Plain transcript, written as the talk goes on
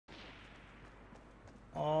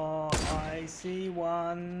I see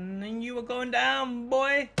one. And you were going down,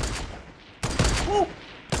 boy. Woo!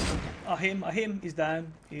 I hit him. He's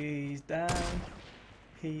down. He's down.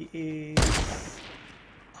 He is...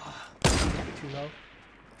 Oh, a little bit too low.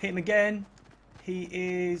 Hit him again. He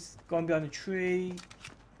is going behind a tree.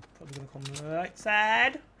 Probably going to come right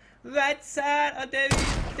side. Right side. Oh, there he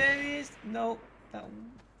is. There he is. No, that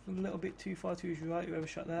was a little bit too far to his right. Whoever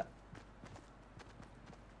shot that.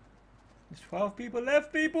 There's 12 people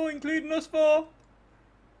left, people, including us 4.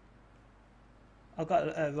 I've got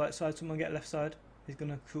right side. Someone get left side. He's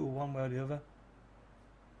going to cool one way or the other.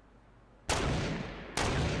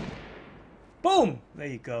 Boom! There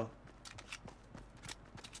you go.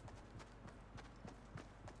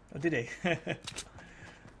 Oh, did he?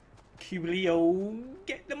 Coolio,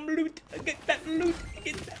 get them loot, get that loot,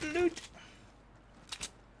 get that loot.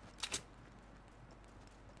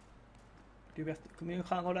 Do we have to come in?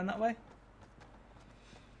 Can't go down that way.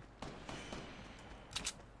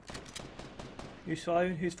 Who's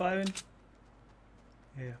firing? Who's firing?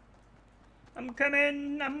 Yeah. I'm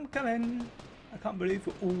coming, I'm coming. I can't believe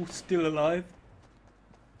we're all still alive.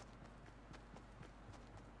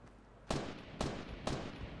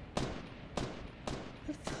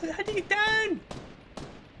 How do you get down?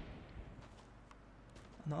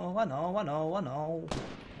 I know.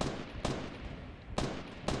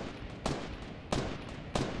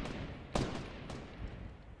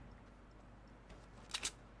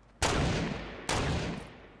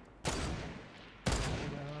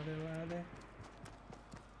 Where are they?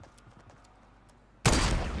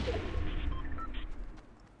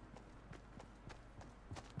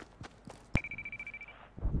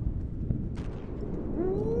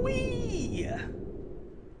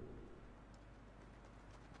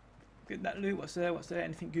 Get that loot. What's there? What's there?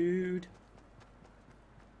 Anything good?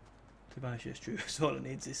 To be honest, it's true. That's all I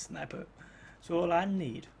need is this sniper. That's all I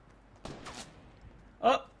need.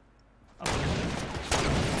 Oh!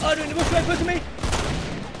 Oh, doing the bush right to me!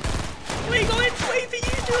 Where are you going? Where do you think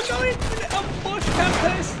you two are going? Bush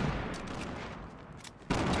campers!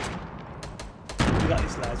 We got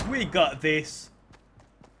this, lads. We got this.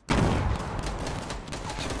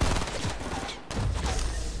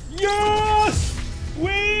 Yes!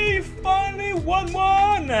 We finally won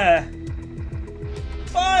one!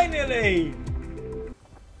 Finally!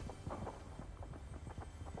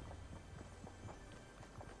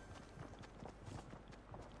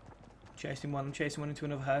 I'm chasing one into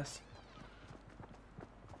another house.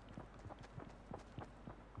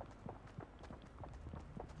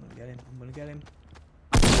 I'm gonna get him.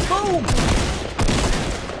 Boom!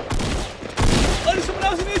 Oh, there's someone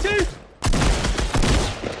else in here too!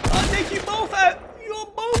 I'll take you both out! You're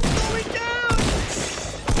both going down!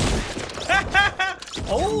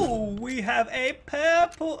 Oh, we have a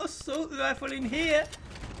purple assault rifle in here.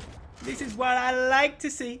 This is what I like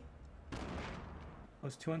to see. Oh,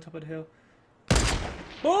 there's 2 on top of the hill.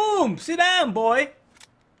 Boom! Sit down, boy!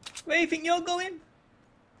 Where do you think you're going?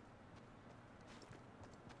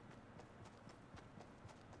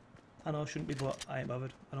 I know I shouldn't be, but I ain't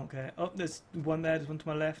bothered. I don't care. Oh, there's one there. There's one to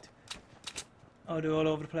my left. Oh, they're all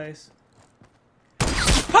over the place.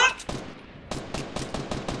 Ha!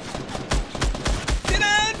 Sit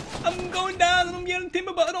down! I'm going down and I'm yelling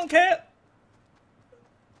timber, but I don't care.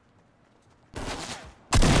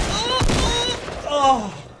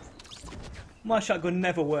 Oh! My shotgun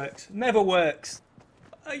never works. Never works.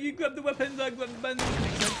 You grab the weapons, I grab the bandits.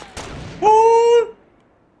 Oh!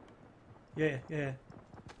 Yeah.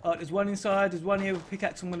 Oh, there's one inside. There's one here with a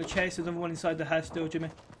pickaxe I'm going to chase. There's another one inside the house still, Jimmy.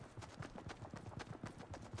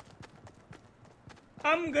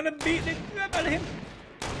 I'm going to beat the crap out of him.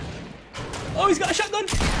 Oh, he's got a shotgun.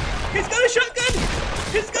 He's got a shotgun.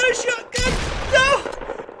 He's got a shotgun. No!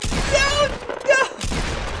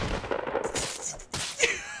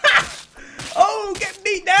 Oh, get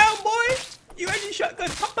beat down, boy! You had your shotgun.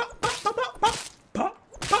 Pop, pop, pop, pop, pop, pop, pop,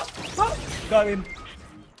 pop, pop. Got him.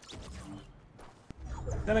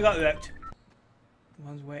 Then I got wrecked.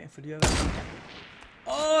 One's waiting for the other.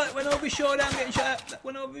 Oh, it went over his shoulder. I'm getting shot at. That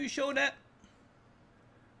went over his shoulder.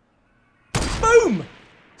 Boom!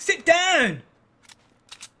 Sit down!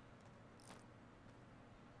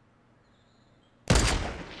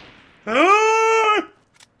 Ah!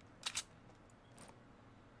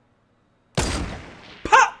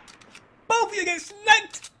 Pop! Both of you get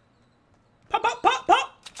snagged! Pop, pop, pop,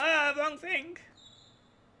 pop! Ah, wrong thing.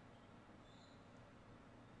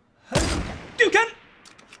 Dukan!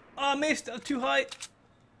 Oh, I missed. I was too high.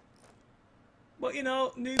 But you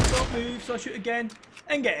know, noobs don't move, so I shoot again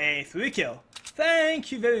and get a 3 kill.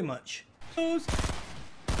 Thank you very much.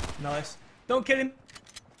 Nice. Don't kill him.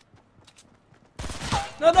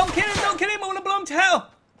 No, don't kill him, don't kill him. I want to blow him to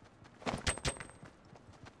hell.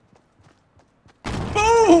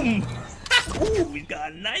 Boom! Ooh, he's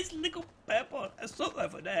got a nice little pepper. Assault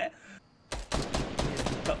rifle there.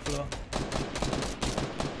 Top floor.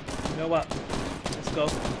 You know what? Let's go.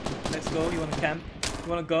 Let's go. You want to camp? You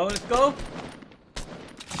want to go? Let's go.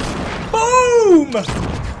 Boom!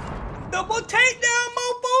 Double takedown,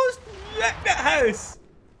 mofos! Wreck that house.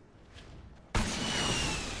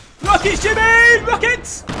 Rockets, Jimmy!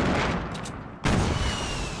 Rockets!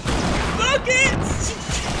 Rockets!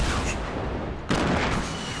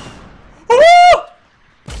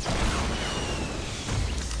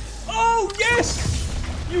 Oh, yes!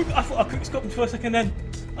 I thought I quick scoped him for a second then.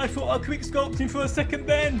 I thought I quick scoped him for a second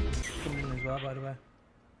then. Coming in as well, by the way.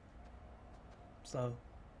 So.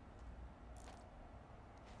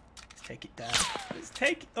 Let's take it down. Let's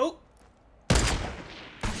take it. Oh!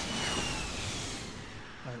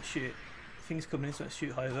 Oh, shit. Things coming in, so let's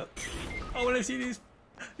shoot higher up. I want to see these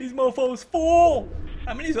mofos fall!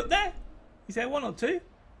 How many's up there? Is there 1 or 2?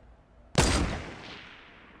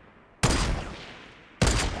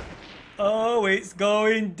 Oh, it's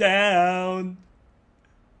going down.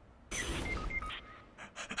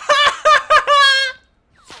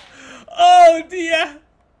 Oh dear.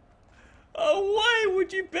 Oh, why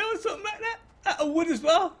would you build something like that? Out of wood as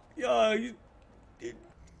well? Yeah,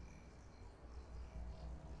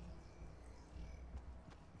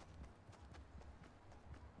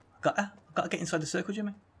 Gotta get inside the circle,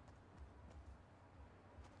 Jimmy.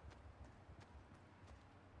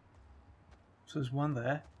 So there's one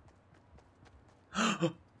there.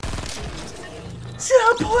 See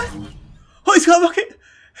that boy? Oh, he's got a rocket!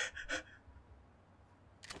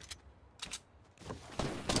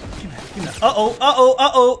 Give me that. Uh-oh, uh-oh,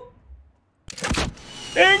 uh-oh!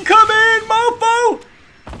 Incoming, mofo!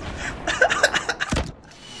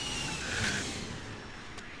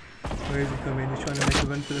 Where is he coming? He's trying to make a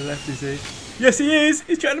run for the left, is he? Yes, he is!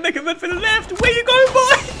 He's trying to make a run for the left! Where you going,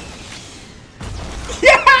 boy?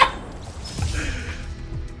 Yeah!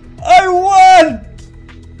 I won!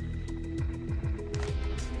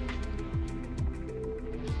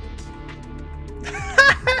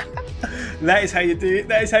 That is how you do it.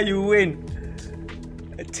 That is how you win.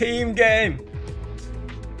 A team game.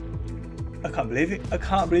 I can't believe it. I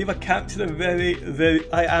can't believe I camped to the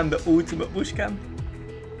I am the ultimate bush camp.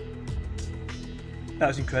 That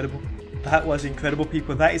was incredible. That was incredible,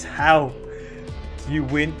 people. That is how you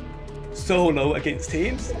win solo against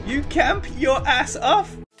teams. You camp your ass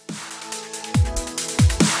off.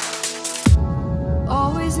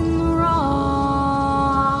 Always in the wrong,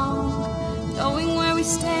 knowing where we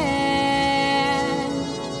stand,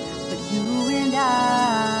 but you and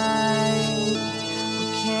I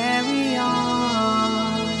will carry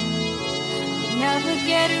on. We never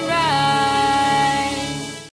get it right.